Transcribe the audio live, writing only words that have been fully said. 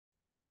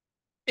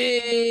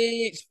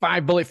It's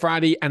Five Bullet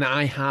Friday, and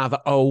I have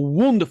a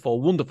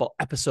wonderful, wonderful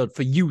episode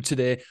for you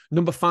today.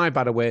 Number 5,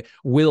 by the way,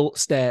 will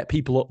stare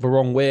people up the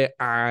wrong way.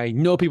 I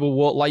know people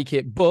won't like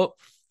it, but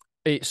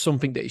it's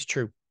something that is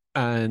true.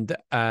 And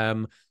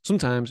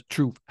sometimes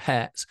truth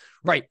hurts.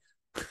 Right.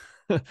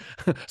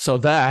 So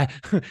there,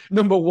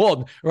 number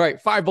 1, right,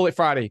 Five Bullet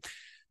Friday.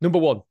 Number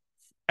 1,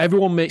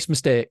 everyone makes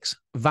mistakes.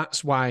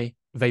 That's why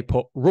they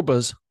put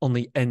rubbers on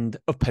the end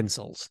of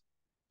pencils.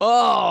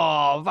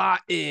 Oh,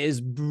 that is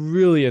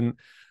brilliant.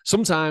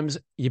 Sometimes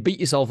you beat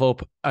yourself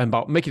up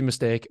about making a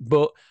mistake,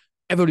 but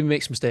everybody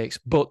makes mistakes.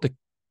 But the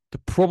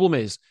problem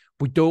is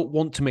we don't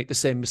want to make the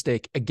same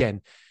mistake again.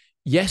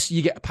 Yes,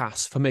 you get a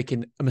pass for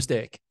making a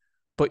mistake,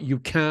 but you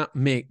can't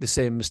make the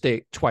same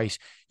mistake twice.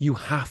 You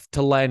have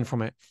to learn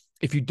from it.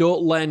 If you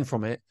don't learn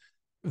from it,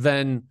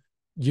 then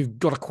you've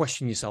got to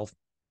question yourself.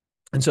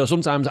 And so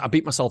sometimes I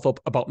beat myself up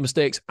about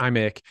mistakes I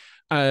make,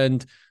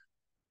 and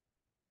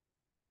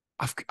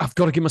I've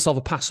got to give myself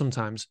a pass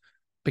sometimes,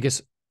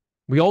 because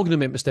we're all going to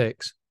make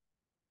mistakes.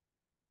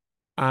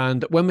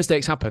 And when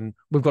mistakes happen,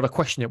 we've got to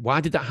question it.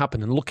 Why did that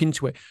happen? And look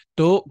into it.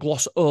 Don't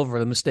gloss over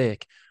the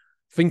mistake.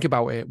 Think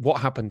about it. What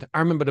happened? I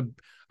remember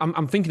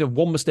I'm thinking of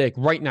one mistake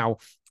right now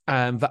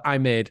that I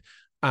made,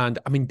 and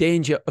I'm in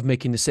danger of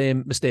making the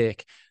same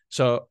mistake.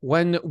 So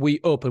when we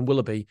opened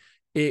Willoughby,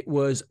 it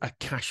was a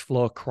cash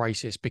flow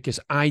crisis because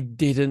I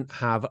didn't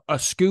have a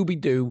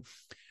Scooby-Doo.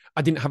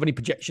 I didn't have any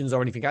projections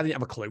or anything. I didn't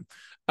have a clue.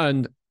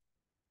 And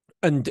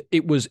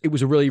it was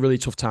a really, really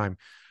tough time.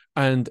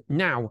 And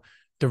now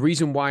the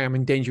reason why I'm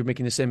in danger of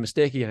making the same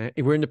mistake again,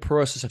 we're in the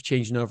process of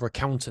changing over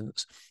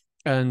accountants.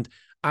 And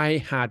I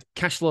had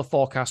cash flow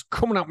forecasts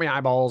coming out my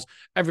eyeballs,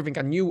 everything.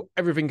 I knew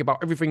everything about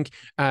everything.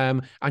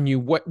 I knew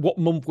what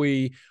month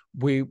we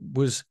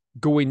was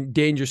going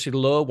dangerously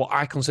low, what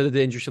I consider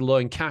dangerously low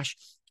in cash,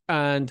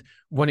 and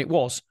when it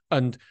was,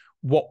 and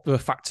what the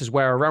factors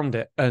were around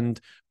it.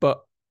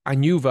 But I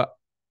knew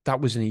that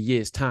was in a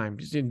year's time.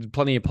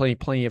 Plenty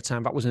of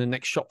time. That was in the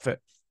next shop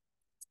fit.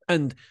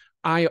 And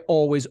I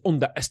always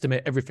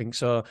underestimate everything.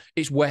 So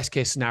it's worst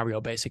case scenario,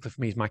 basically,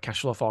 for me, is my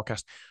cash flow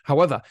forecast.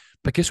 However,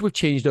 because we've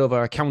changed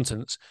over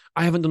accountants,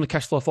 I haven't done a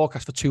cash flow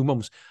forecast for 2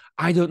 months.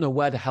 I don't know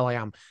where the hell I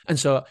am. And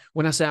so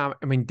when I say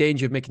I'm in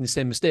danger of making the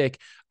same mistake,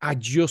 I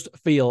just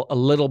feel a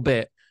little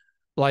bit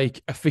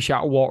like a fish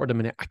out of water at a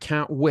minute. I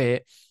can't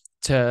wait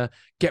to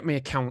get my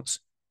accounts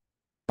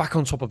back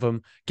on top of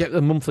them, get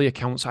the monthly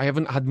accounts. I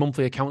haven't had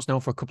monthly accounts now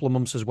for a couple of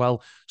months as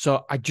well.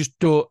 So I just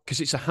don't, because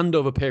it's a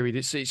handover period.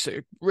 It's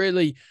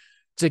really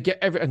to get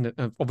everything.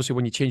 And obviously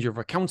when you change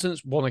over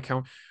accountants, one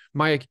account,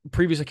 my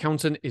previous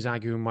accountant is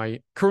arguing my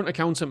current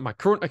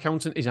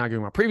accountant is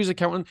arguing my previous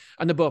accountant,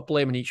 and they're both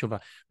blaming each other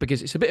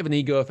because it's a bit of an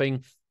ego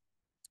thing.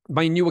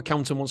 My new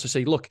accountant wants to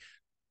say, look,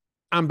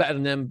 I'm better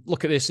than them.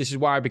 Look at this. This is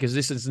why, because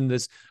this is and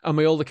this. And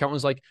my old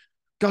accountant's like,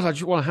 God, I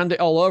just want to hand it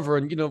all over.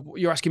 And,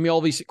 you're asking me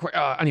all these.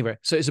 Anyway,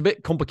 so it's a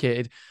bit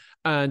complicated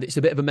and it's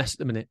a bit of a mess at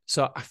the minute.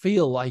 So I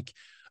feel like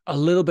a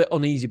little bit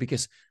uneasy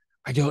because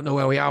I don't know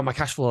where we are on my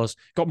cash flows.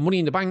 Got money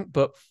in the bank,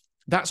 but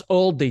that's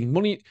all Dean.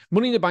 Money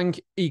in the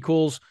bank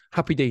equals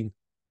happy Dean.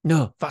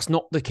 No, that's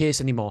not the case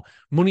anymore.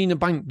 Money in the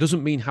bank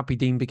doesn't mean happy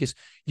Dean because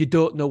you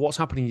don't know what's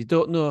happening. You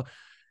don't know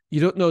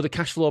the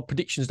cash flow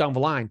predictions down the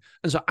line.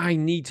 And so I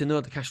need to know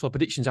the cash flow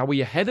predictions. Are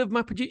we ahead of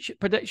my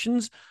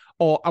predictions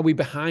or are we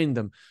behind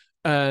them?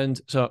 And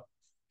so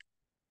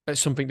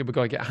it's something that we've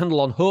got to get a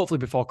handle on, hopefully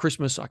before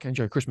Christmas, so I can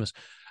enjoy Christmas.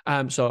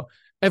 So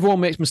everyone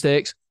makes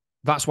mistakes.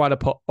 That's why they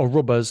put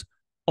rubbers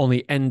on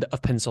the end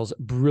of pencils.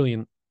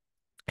 Brilliant.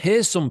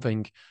 Here's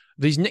something.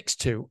 These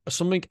next two are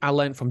something I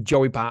learned from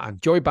Joey Barton.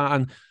 Joey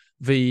Barton,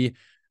 the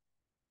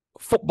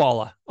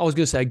footballer. I was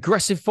going to say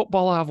aggressive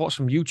footballer. I've watched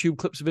some YouTube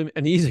clips of him,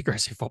 and he's an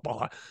aggressive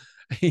footballer.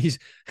 He's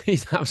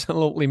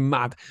absolutely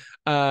mad.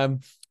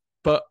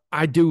 But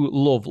I do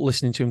love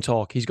listening to him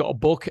talk. He's got a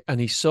book and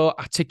he's so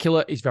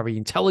articulate. He's very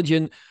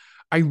intelligent.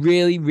 I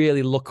really,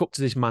 really look up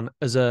to this man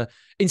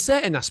in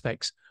certain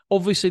aspects.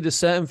 Obviously, there's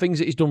certain things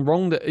that he's done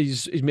wrong that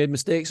he's made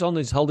mistakes on.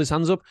 He's held his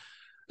hands up.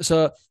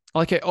 So,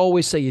 like I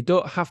always say, you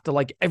don't have to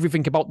like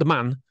everything about the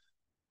man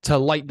to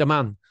like the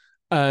man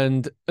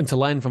and to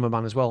learn from a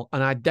man as well.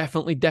 And I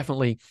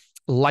definitely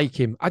like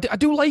him. I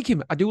do like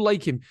him.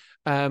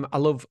 I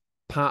love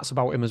parts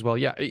about him as well.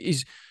 Yeah,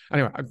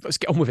 anyway, let's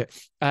get on with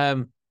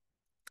it.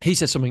 He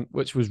said something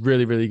which was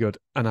really, really good,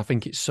 and I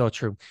think it's so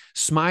true.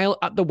 Smile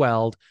at the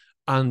world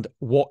and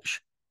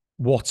watch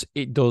what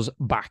it does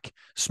back.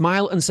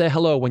 Smile and say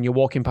hello when you're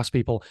walking past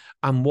people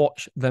and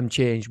watch them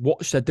change.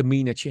 Watch their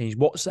demeanor change.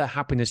 Watch their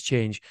happiness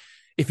change.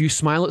 If you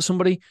smile at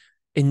somebody,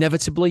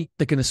 inevitably,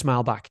 they're going to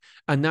smile back.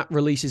 And that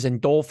releases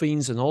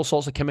endorphins and all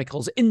sorts of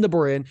chemicals in the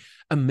brain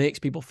and makes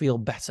people feel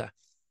better.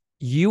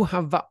 You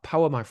have that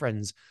power, my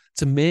friends,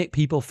 to make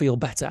people feel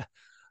better.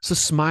 So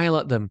smile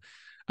at them.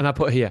 And I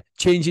put here,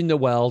 changing the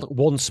world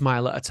one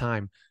smile at a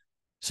time.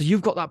 So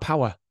you've got that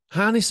power.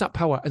 Harness that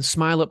power and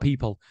smile at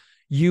people.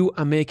 You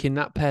are making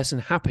that person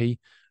happy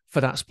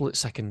for that split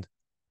second.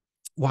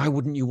 Why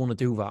wouldn't you want to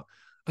do that?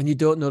 and you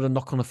don't know the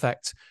knock-on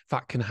effect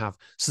that can have.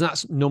 So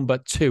that's number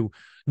 2.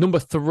 Number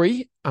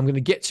 3, I'm going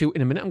to get to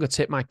in a minute. I'm going to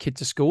take my kid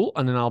to school,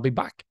 and then I'll be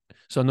back.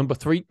 So number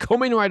 3,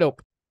 coming right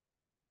up.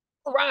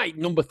 All right,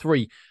 number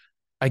 3.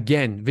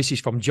 Again, this is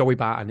from Joey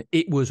Barton.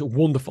 It was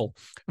wonderful.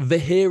 The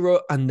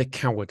hero and the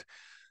coward.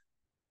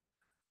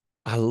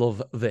 I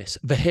love this.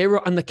 The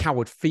hero and the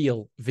coward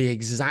feel the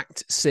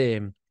exact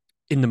same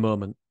in the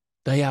moment.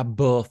 They are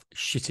both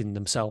shitting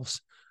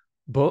themselves.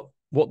 But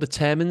what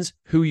determines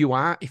who you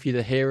are, if you're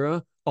the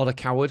hero or the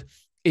coward,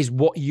 is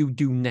what you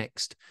do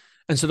next.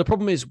 And so the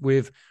problem is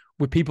with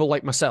people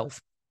like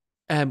myself,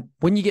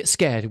 when you get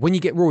scared, when you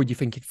get worried, you're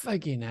thinking,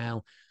 fucking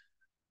hell,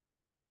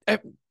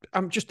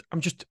 I'm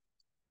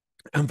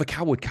the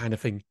coward kind of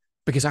thing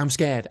because I'm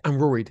scared, I'm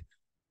worried.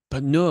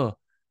 But no,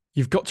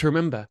 you've got to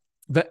remember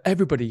that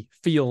everybody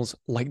feels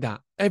like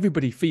that.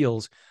 Everybody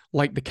feels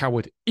like the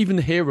coward. Even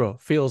the hero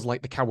feels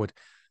like the coward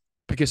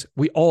because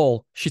we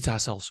all shit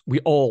ourselves. We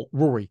all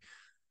worry.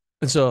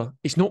 And so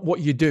it's not what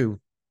you do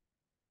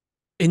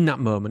in that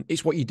moment.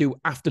 It's what you do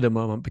after the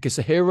moment, because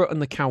the hero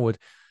and the coward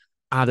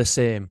are the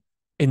same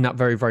in that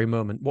very, very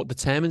moment. What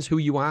determines who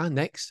you are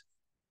next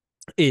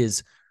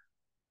is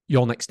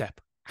your next step,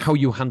 how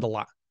you handle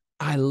that.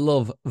 I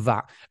love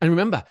that. And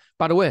remember,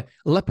 by the way,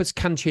 leopards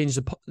can change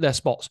their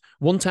spots.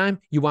 One time,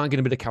 you are going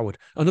to be the coward.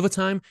 Another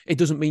time, it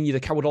doesn't mean you're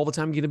the coward all the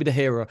time. You're going to be the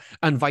hero,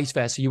 and vice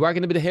versa. You are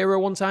going to be the hero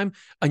one time,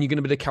 and you're going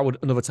to be the coward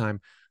another time.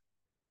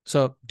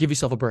 So give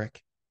yourself a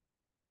break.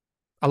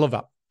 I love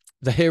that.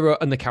 The hero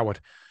and the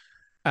coward.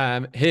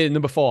 Here,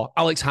 number 4,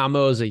 Alex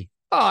Hormozy.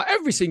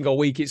 Every single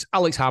week, it's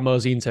Alex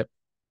Hormozy, isn't it?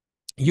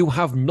 You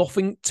have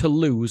nothing to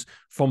lose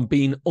from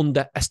being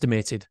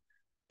underestimated.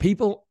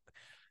 People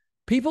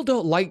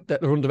don't like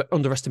that they're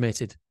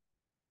underestimated.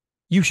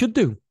 You should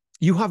do.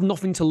 You have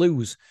nothing to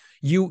lose.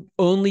 You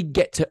only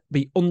get to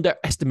be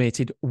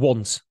underestimated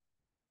once.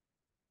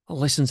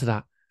 Listen to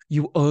that.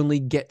 You only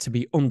get to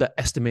be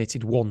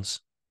underestimated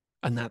once.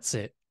 And that's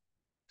it.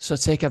 So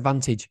take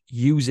advantage.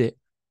 Use it.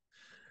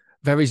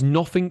 There is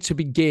nothing to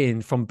be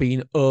gained from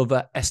being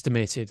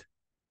overestimated.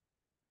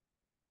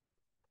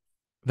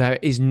 There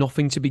is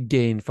nothing to be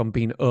gained from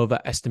being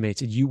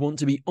overestimated. You want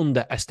to be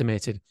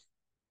underestimated.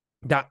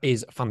 That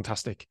is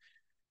fantastic.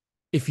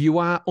 If you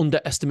are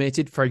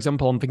underestimated, for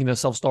example, I'm thinking of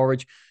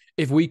self-storage.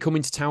 If we come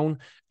into town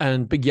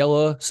and Big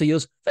Yellow see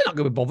us, they're not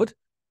going to be bothered.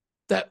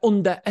 They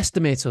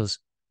underestimate us,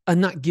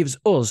 and that gives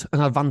us an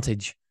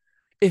advantage.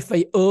 If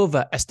they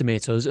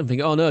overestimate us and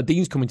think, oh no,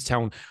 Dean's coming to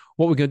town,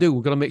 what we're going to do,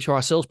 we're going to make sure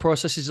our sales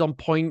process is on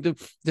point.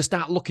 They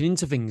start looking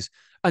into things.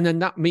 And then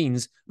that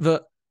means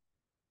that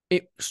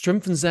it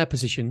strengthens their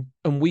position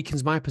and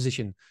weakens my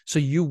position. So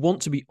you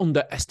want to be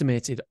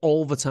underestimated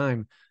all the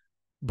time.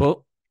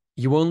 But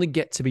you only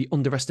get to be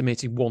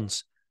underestimated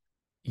once.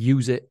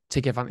 Use it.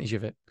 Take advantage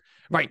of it.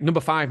 Right, number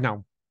 5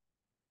 now.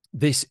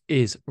 This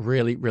is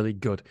really, really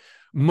good.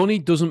 Money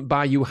doesn't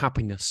buy you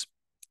happiness.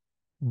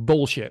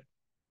 Bullshit.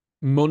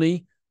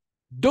 Money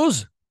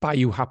does buy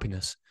you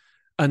happiness.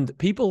 And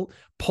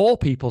poor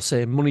people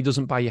say money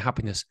doesn't buy you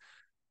happiness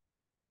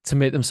to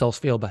make themselves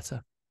feel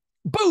better.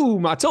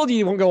 Boom! I told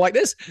you won't go like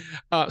this.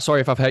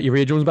 Sorry if I've hurt your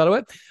eardrums, by the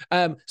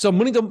way. So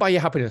money doesn't buy you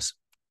happiness.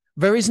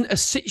 There isn't a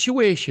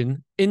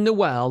situation in the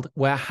world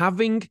where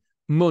having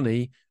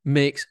money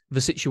makes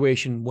the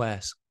situation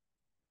worse.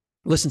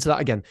 Listen to that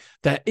again.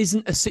 There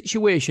isn't a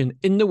situation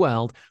in the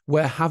world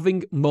where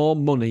having more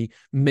money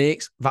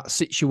makes that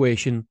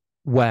situation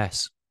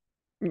worse.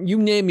 You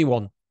name me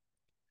one.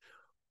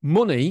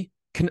 Money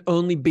can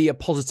only be a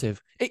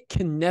positive. It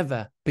can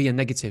never be a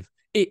negative.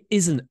 It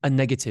isn't a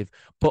negative.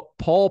 But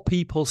poor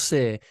people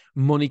say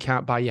money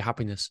can't buy you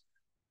happiness.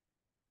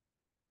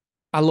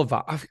 I love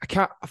that. I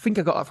think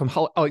I got that from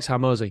Alex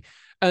Hormozy.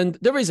 And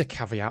there is a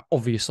caveat,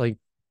 obviously,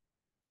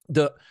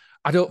 that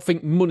I don't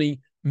think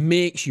money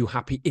makes you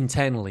happy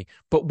internally.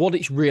 But what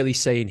it's really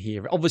saying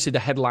here, obviously the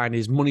headline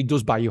is money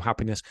does buy you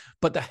happiness.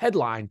 But the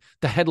headline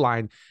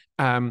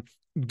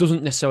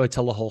doesn't necessarily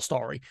tell the whole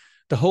story.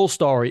 The whole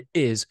story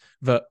is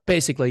that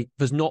basically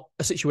there's not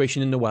a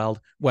situation in the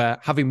world where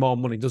having more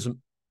money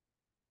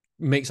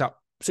makes that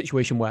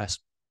situation worse.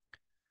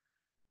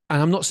 And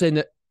I'm not saying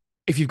that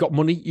if you've got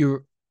money,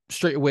 you're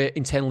straight away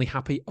internally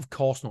happy. Of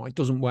course not. It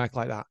doesn't work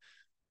like that.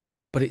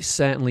 But it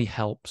certainly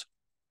helps.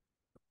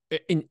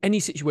 In any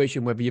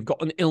situation, whether you've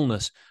got an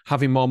illness,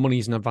 having more money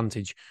is an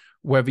advantage.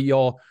 Whether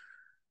you're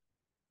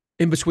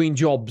in between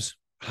jobs,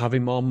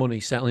 having more money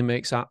certainly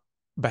makes that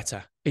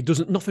better.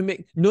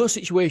 No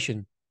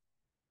situation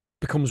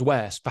becomes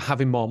worse for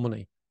having more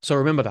money. So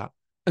remember that.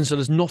 And so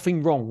there's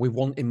nothing wrong with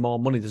wanting more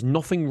money. There's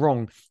nothing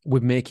wrong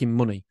with making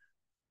money.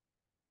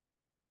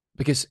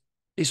 Because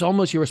it's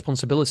almost your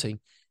responsibility.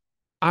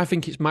 I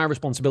think it's my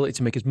responsibility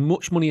to make as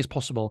much money as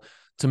possible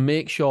to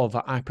make sure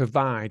that I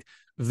provide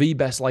the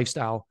best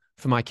lifestyle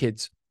for my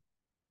kids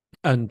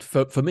and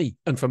for me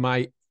and for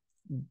my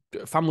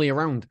family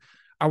around.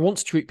 I want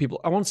to take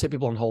people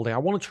on holiday. I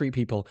want to treat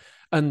people.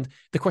 And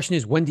the question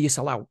is, when do you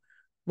sell out?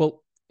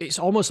 Well, it's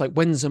almost like,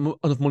 when's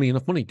enough money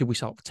enough money? Do we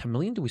sell it for 10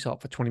 million? Do we sell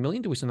it for 20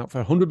 million? Do we sell it for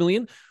 100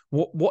 million?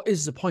 What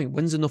is the point?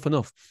 When's enough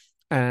enough?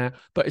 But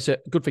it's a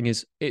good thing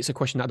is it's a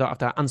question that I don't have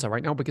to answer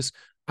right now because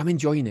I'm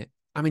enjoying it.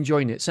 I'm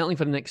enjoying it. Certainly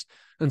for the next,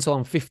 until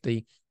I'm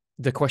 50,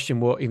 the question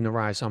won't even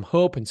arise. So I'm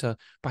hoping to,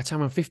 by the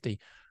time I'm 50,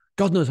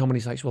 God knows how many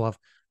sites we'll have.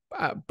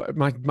 But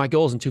my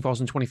goals in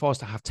 2024 is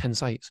to have 10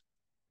 sites.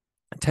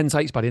 10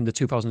 sites by the end of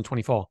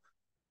 2024.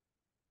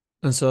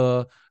 And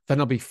so then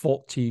I'll be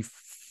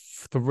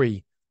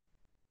 43.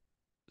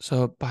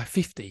 So by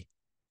 50,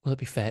 will it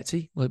be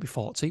 30? Will it be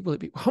 40? Will it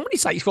be... How many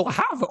sites will I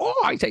have?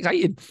 Oh, it's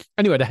exciting.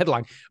 Anyway, the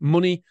headline,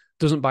 money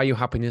doesn't buy you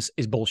happiness,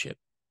 is bullshit.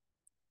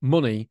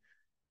 Money,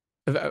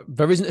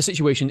 there isn't a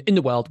situation in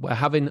the world where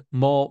having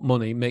more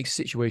money makes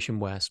the situation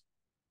worse.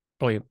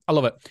 Brilliant. I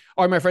love it.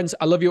 All right, my friends,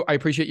 I love you. I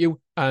appreciate you.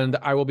 And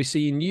I will be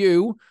seeing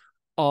you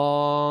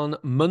on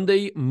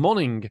Monday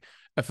morning.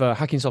 For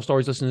Hacking Self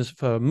Storage listeners,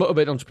 for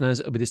motivated entrepreneurs,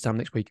 it'll be this time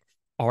next week.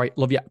 All right.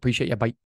 Love you. Appreciate you. Bye.